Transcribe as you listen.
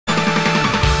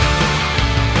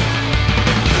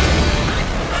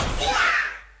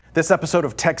This episode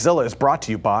of TechZilla is brought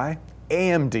to you by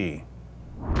AMD.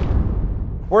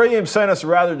 William sent us a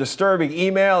rather disturbing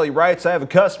email. He writes, I have a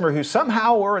customer who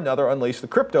somehow or another unleashed the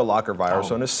CryptoLocker virus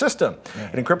on his system.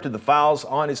 It encrypted the files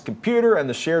on his computer and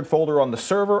the shared folder on the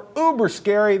server. Uber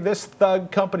scary. This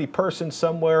thug company person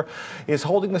somewhere is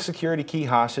holding the security key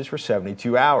hostage for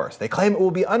 72 hours. They claim it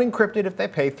will be unencrypted if they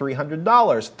pay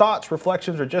 $300. Thoughts,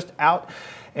 reflections, or just out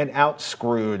and out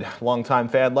screwed. Longtime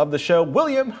fan, love the show.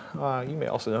 William, you may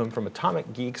also know him from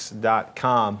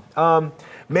atomicgeeks.com.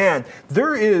 Man,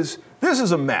 this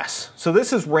is a mess. So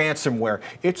this is ransomware.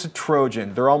 It's a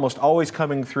trojan. They're almost always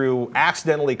coming through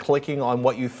accidentally clicking on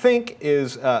what you think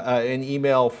is an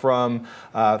email from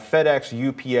FedEx,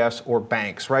 UPS, or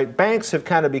banks, right? Banks have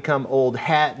kind of become old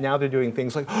hat. Now they're doing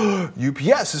things like, oh,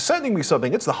 UPS is sending me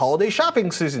something. It's the holiday shopping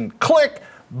season. Click.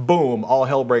 Boom, all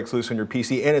hell breaks loose on your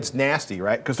PC, and it's nasty,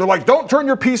 right? Because they're like, don't turn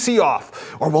your PC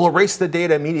off, or we'll erase the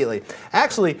data immediately.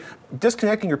 Actually,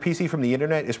 disconnecting your PC from the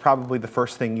internet is probably the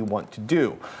first thing you want to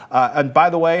do. And by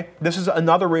the way, this is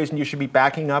another reason you should be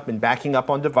backing up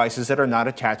on devices that are not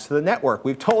attached to the network.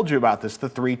 We've told you about this, the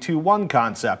 3-2-1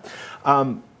 concept.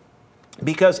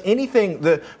 Because anything,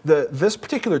 this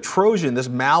particular Trojan, this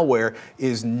malware,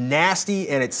 is nasty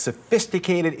and it's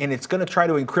sophisticated and it's going to try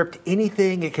to encrypt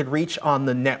anything it could reach on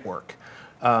the network.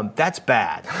 That's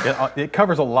bad. It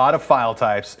covers a lot of file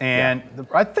types, and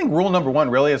I think rule number one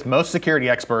really is most security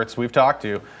experts we've talked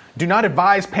to do not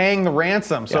advise paying the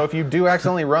ransom. So if you do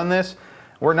accidentally run this,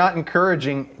 we're not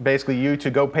encouraging basically you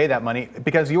to go pay that money,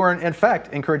 because you are in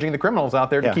effect encouraging the criminals out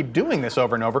there to keep doing this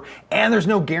over and over, and there's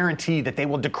no guarantee that they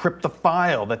will decrypt the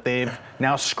file that they've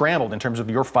now scrambled in terms of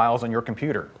your files on your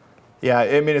computer. Yeah,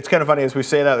 I mean, it's kind of funny as we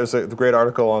say that. There's a great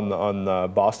article on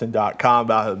Boston.com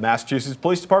about how the Massachusetts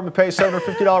Police Department pays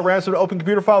 $750 ransom to open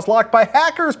computer files locked by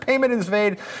hackers. Payment is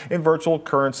made in virtual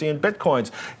currency and bitcoins.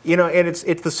 You know, and it's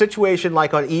the situation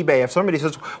like on eBay. If somebody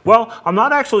says, well, I'm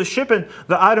not actually shipping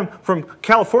the item from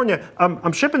California.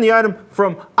 I'm shipping the item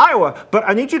from Iowa, but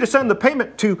I need you to send the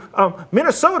payment to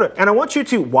Minnesota, and I want you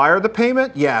to wire the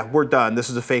payment. Yeah, we're done. This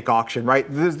is a fake auction, right?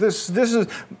 This is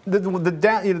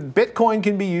Bitcoin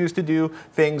can be used to do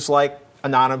things like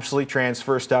anonymously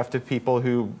transfer stuff to people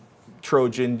who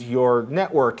trojaned your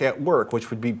network at work, which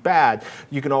would be bad.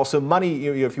 You can also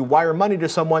if you wire money to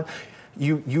someone,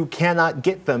 you cannot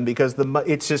get them because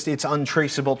it's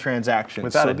untraceable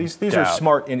transactions. So these are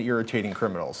smart and irritating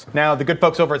criminals. Now, the good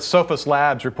folks over at Sophos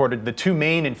Labs reported the two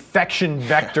main infection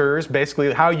vectors,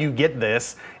 basically how you get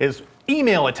this, is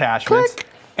email attachments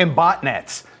and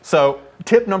botnets. So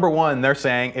tip number one, they're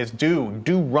saying, is do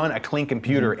run a clean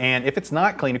computer. And if it's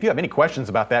not clean, if you have any questions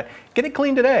about that, get it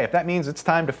clean today. If that means it's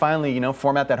time to finally,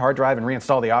 format that hard drive and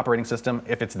reinstall the operating system,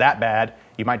 if it's that bad,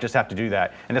 you might just have to do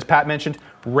that. And as Pat mentioned,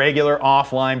 regular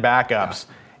offline backups.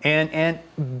 Yeah.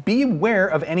 And beware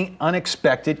of any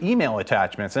unexpected email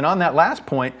attachments. And on that last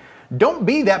point, don't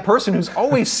be that person who's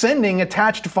always sending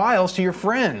attached files to your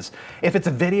friends. If it's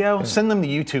a video, send them the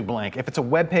YouTube link. If it's a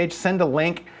web page, send a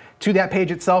link to that page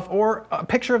itself, or a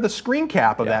picture of the screen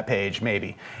cap of that page,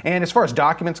 maybe. And as far as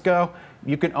documents go,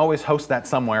 you can always host that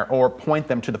somewhere or point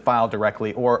them to the file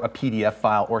directly, or a PDF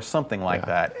file or something like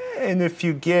that. And if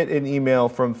you get an email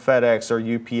from FedEx or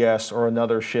UPS or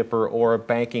another shipper or a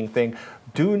banking thing,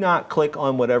 do not click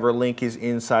on whatever link is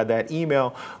inside that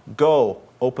email. Go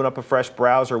open up a fresh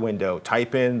browser window,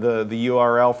 type in the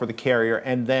URL for the carrier,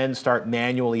 and then start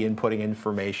manually inputting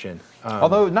information.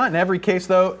 Although not in every case,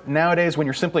 though, nowadays when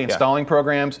you're simply installing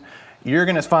programs, you're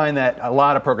going to find that a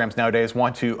lot of programs nowadays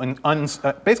want to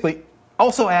basically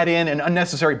also add in an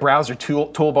unnecessary browser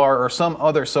toolbar or some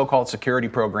other so-called security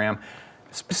program.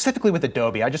 Specifically with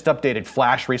Adobe, I just updated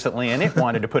Flash recently, and it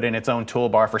wanted to put in its own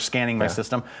toolbar for scanning my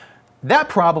system. That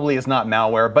probably is not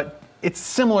malware, but it's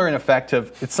similar in effect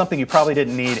of it's something you probably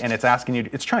didn't need, and it's asking you,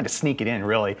 it's trying to sneak it in,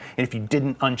 really. And if you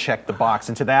didn't uncheck the box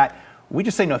into that, we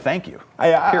just say no thank you.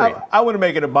 I want to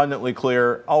make it abundantly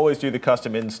clear, always do the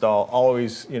custom install,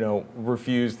 always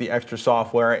refuse the extra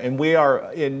software, and we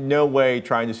are in no way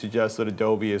trying to suggest that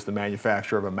Adobe is the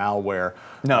manufacturer of a malware.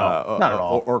 No, not at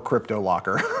all. Or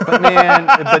CryptoLocker. But man,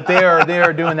 they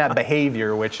are doing that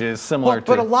behavior, which is similar to.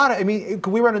 But a lot of,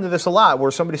 we run into this a lot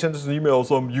where somebody sends us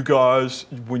emails, you guys,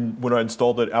 when I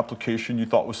installed that application you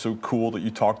thought was so cool that you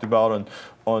talked about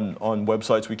on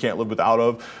websites we can't live without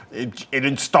of, it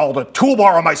installed a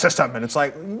toolbar on my system, and it's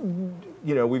like,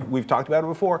 we've talked about it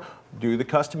before. Do the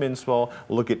custom install,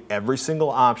 look at every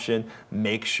single option,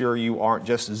 make sure you aren't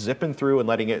just zipping through and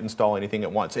letting it install anything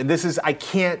at once. And this is, I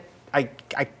can't I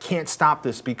can't stop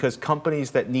this because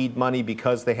companies that need money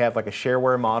because they have like a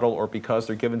shareware model or because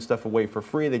they're giving stuff away for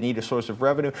free, they need a source of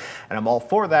revenue, and I'm all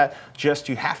for that. Just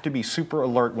you have to be super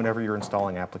alert whenever you're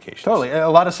installing applications. Totally. A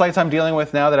lot of sites I'm dealing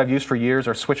with now that I've used for years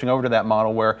are switching over to that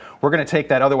model where we're going to take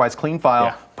that otherwise clean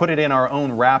file, put it in our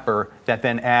own wrapper that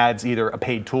then adds either a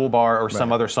paid toolbar or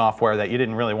some other software that you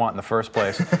didn't really want in the first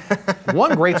place.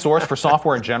 One great source for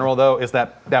software in general, though, is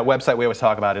that website we always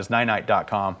talk about is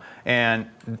ninite.com,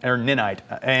 or Ninite,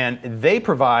 and they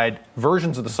provide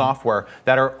versions of the software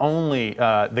that are only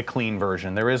the clean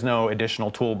version. There is no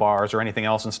additional toolbars or anything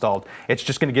else installed. It's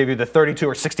just going to give you the 32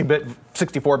 or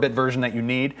 64-bit version that you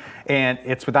need, and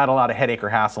it's without a lot of headache or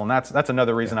hassle. And that's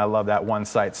another reason I love that one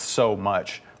site so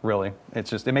much. Really,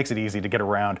 it makes it easy to get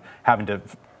around having to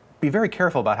be very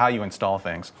careful about how you install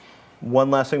things. One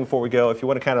last thing before we go, if you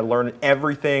want to kind of learn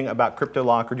everything about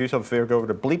CryptoLocker, do yourself a favor, go over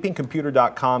to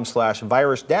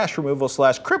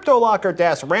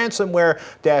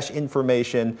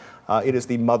bleepingcomputer.com/virus-removal/CryptoLocker-ransomware-information. It is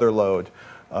the mother lode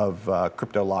of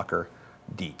CryptoLocker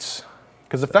deets.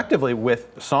 Because effectively, with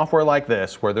software like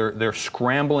this, where they're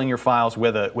scrambling your files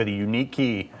with a unique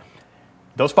key,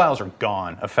 those files are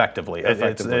gone effectively.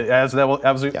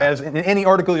 As in any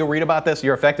article you'll read about this,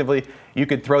 you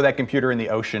could throw that computer in the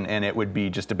ocean and it would be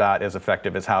just about as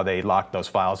effective as how they lock those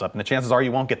files up. And the chances are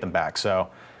you won't get them back. So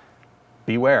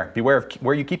beware of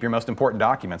where you keep your most important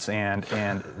documents. And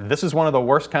this is one of the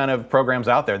worst kind of programs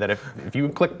out there that if you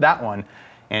click that one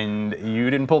and you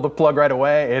didn't pull the plug right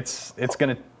away, it's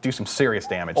going to do some serious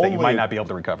damage that you might not be able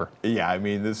to recover. Yeah, I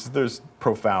mean, there's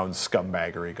profound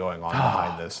scumbaggery going on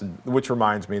behind this, which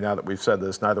reminds me, now that we've said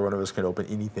this, neither one of us can open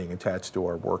anything attached to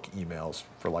our work emails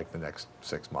for like the next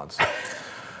 6 months.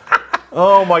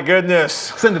 Oh my goodness.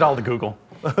 Send it all to Google.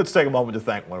 Let's take a moment to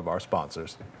thank one of our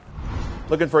sponsors.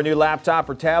 Looking for a new laptop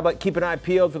or tablet? Keep an eye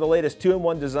peeled for the latest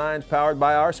 2-in-1 designs powered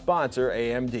by our sponsor,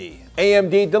 AMD.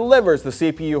 AMD delivers the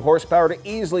CPU horsepower to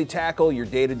easily tackle your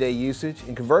day-to-day usage,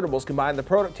 and convertibles combine the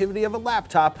productivity of a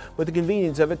laptop with the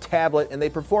convenience of a tablet, and they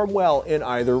perform well in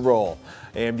either role.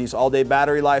 AMD's all-day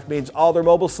battery life means all their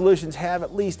mobile solutions have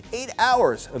at least 8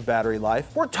 hours of battery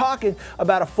life. We're talking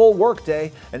about a full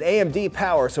workday, and AMD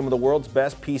powers some of the world's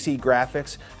best PC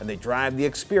graphics, and they drive the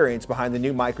experience behind the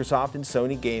new Microsoft and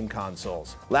Sony game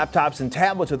consoles. Laptops and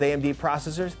tablets with AMD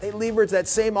processors, they leverage that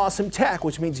same awesome tech,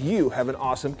 which means you have an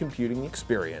awesome computing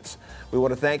experience. We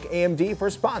want to thank AMD for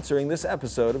sponsoring this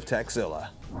episode of TechZilla.